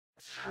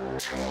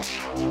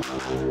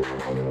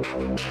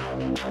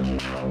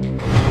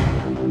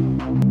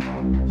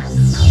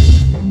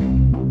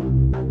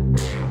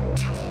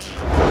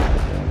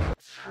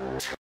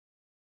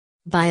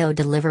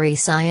BioDelivery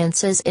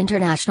Sciences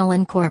International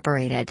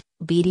Incorporated,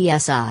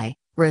 BDSI,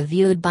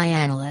 reviewed by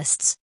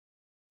analysts.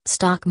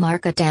 Stock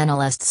market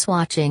analysts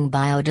watching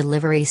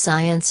BioDelivery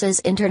Sciences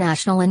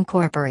International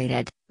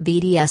Incorporated,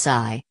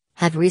 BDSI,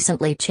 have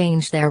recently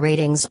changed their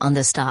ratings on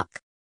the stock.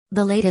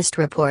 The latest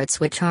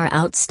reports, which are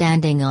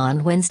outstanding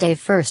on Wednesday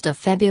 1st of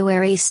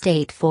February,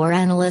 state 4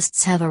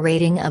 analysts have a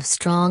rating of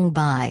strong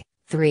buy,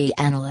 3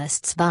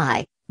 analysts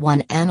buy,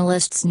 1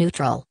 analysts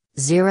neutral,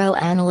 0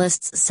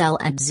 analysts sell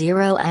and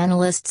 0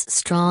 analysts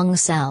strong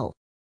sell.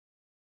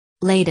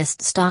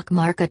 Latest stock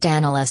market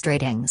analyst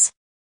ratings.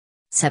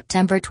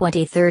 September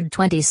 23,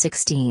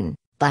 2016,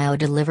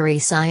 BioDelivery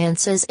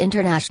Sciences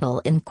International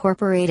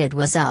Incorporated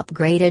was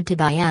upgraded to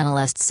by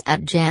analysts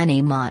at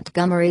Janney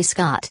Montgomery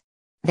Scott.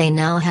 They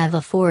now have a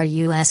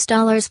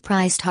 $4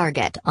 price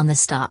target on the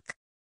stock.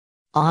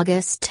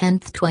 August 10,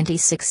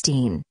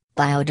 2016,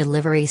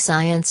 BioDelivery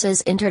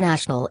Sciences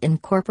International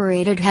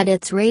Incorporated had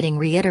its rating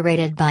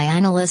reiterated by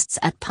analysts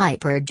at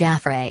Piper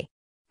Jaffray.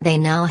 They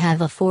now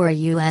have a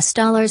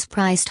 $4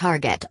 price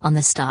target on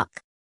the stock.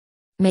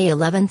 May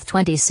 11,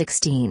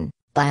 2016,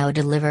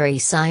 BioDelivery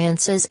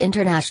Sciences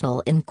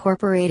International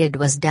Incorporated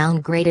was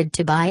downgraded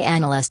to by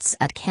analysts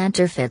at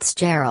Cantor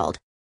Fitzgerald.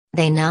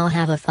 They now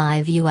have a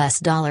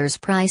 $5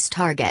 price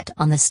target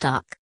on the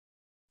stock.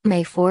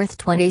 May 4,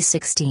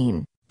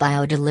 2016,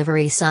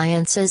 BioDelivery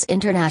Sciences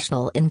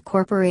International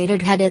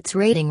Incorporated had its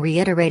rating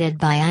reiterated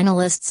by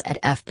analysts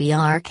at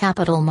FBR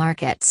Capital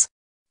Markets.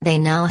 They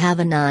now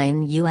have a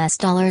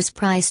 $9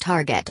 price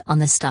target on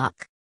the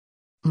stock.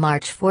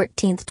 March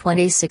 14,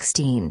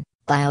 2016,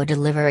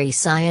 BioDelivery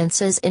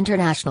Sciences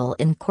International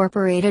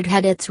Incorporated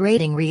had its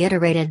rating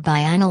reiterated by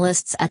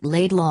analysts at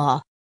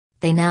Laidlaw.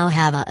 They now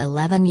have a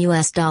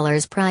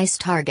 $11 price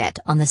target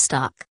on the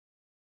stock.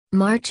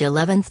 March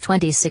 11,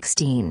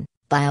 2016,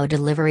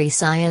 BioDelivery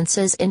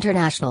Sciences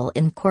International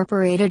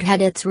Incorporated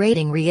had its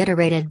rating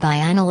reiterated by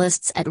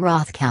analysts at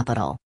Roth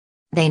Capital.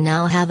 They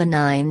now have a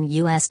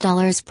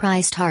 $9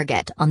 price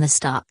target on the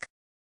stock.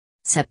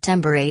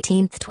 September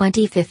 18,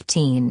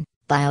 2015,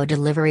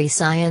 BioDelivery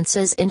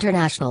Sciences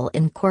International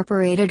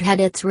Incorporated had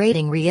its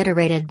rating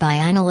reiterated by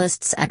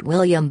analysts at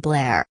William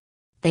Blair.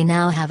 They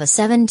now have a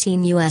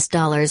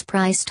 $17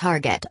 price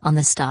target on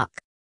the stock.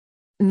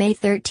 May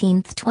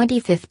 13,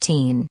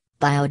 2015,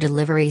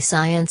 BioDelivery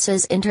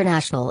Sciences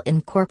International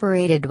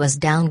Incorporated was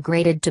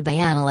downgraded to by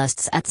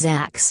analysts at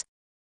Zacks.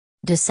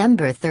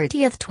 December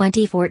 30,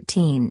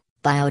 2014,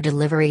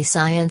 BioDelivery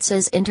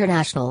Sciences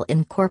International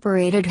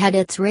Incorporated had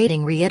its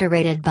rating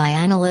reiterated by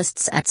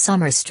analysts at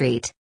Summer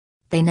Street.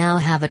 They now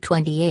have a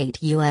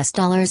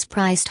 $28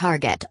 price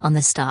target on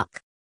the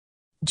stock.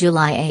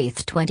 July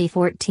 8,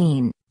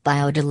 2014,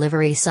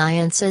 BioDelivery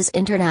Sciences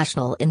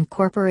International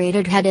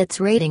Incorporated had its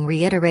rating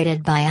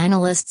reiterated by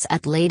analysts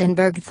at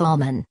Ladenburg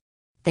Thalmann.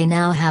 They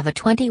now have a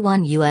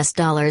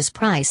 $21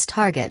 price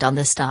target on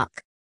the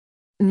stock.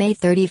 May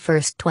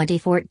 31,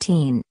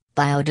 2014,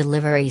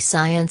 BioDelivery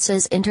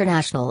Sciences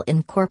International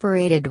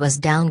Incorporated was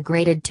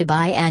downgraded to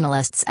by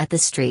analysts at The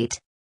Street.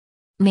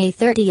 May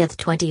 30,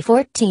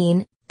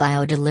 2014,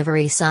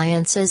 BioDelivery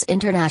Sciences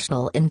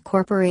International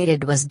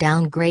Incorporated was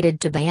downgraded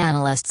to by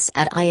analysts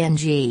at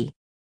ING.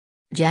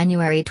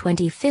 January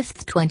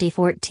 25,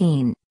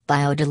 2014,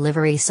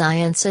 BioDelivery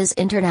Sciences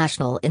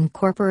International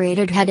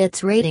Incorporated had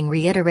its rating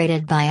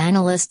reiterated by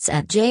analysts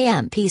at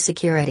JMP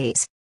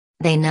Securities.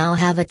 They now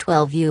have a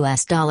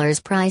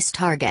 $12 price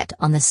target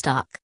on the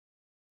stock.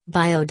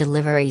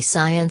 BioDelivery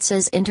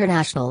Sciences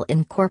International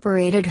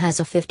Incorporated has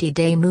a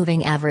 50-day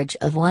moving average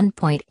of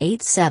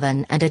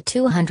 1.87 and a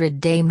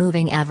 200-day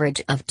moving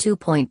average of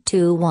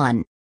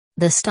 2.21.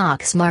 The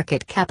stock's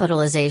market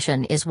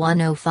capitalization is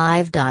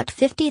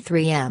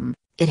 $105.53 m.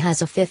 It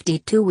has a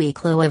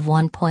 52-week low of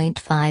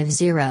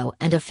 1.50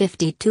 and a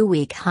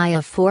 52-week high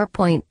of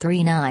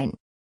 4.39.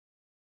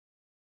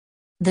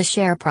 The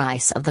share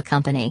price of the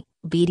company,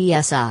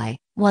 BDSI,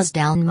 was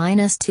down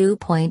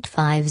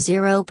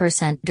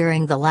 -2.50%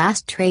 during the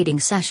last trading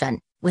session,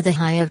 with a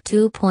high of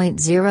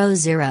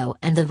 2.00,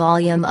 and the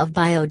volume of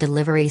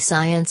BioDelivery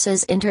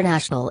Sciences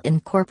International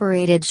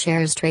Incorporated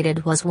shares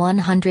traded was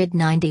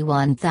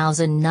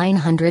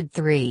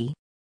 191,903.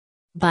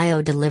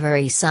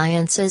 BioDelivery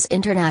Sciences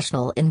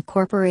International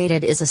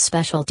Incorporated is a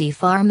specialty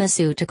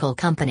pharmaceutical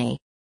company.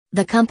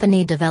 The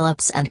company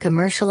develops and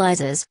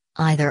commercializes,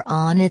 either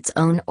on its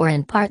own or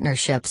in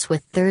partnerships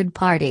with third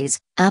parties,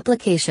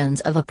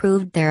 applications of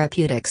approved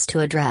therapeutics to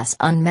address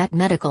unmet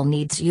medical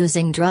needs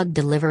using drug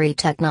delivery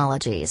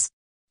technologies.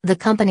 The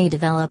company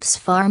develops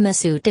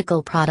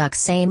pharmaceutical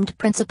products aimed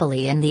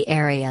principally in the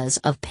areas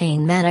of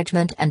pain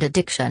management and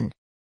addiction.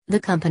 The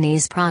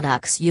company's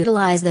products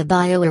utilize the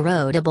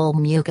bioerodible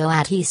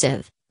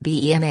mucoadhesive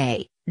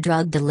 (BEMA)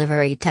 drug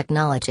delivery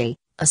technology,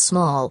 a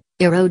small,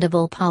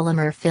 erodible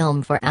polymer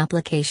film for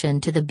application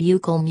to the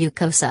buccal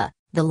mucosa,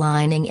 the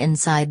lining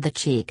inside the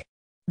cheek.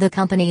 The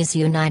company's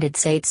United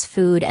States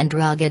Food and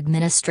Drug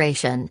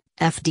Administration,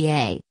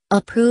 FDA,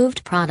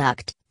 approved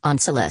product,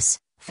 Onsilis,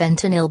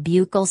 fentanyl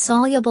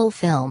buccal-soluble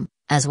film,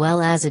 as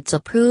well as its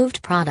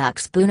approved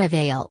products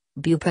Bunavail,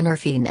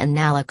 buprenorphine and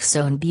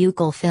naloxone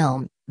buccal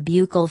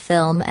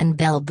film and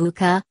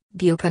Belbuca,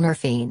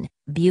 buprenorphine,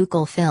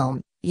 buccal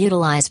film,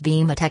 utilize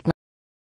BEMA technology.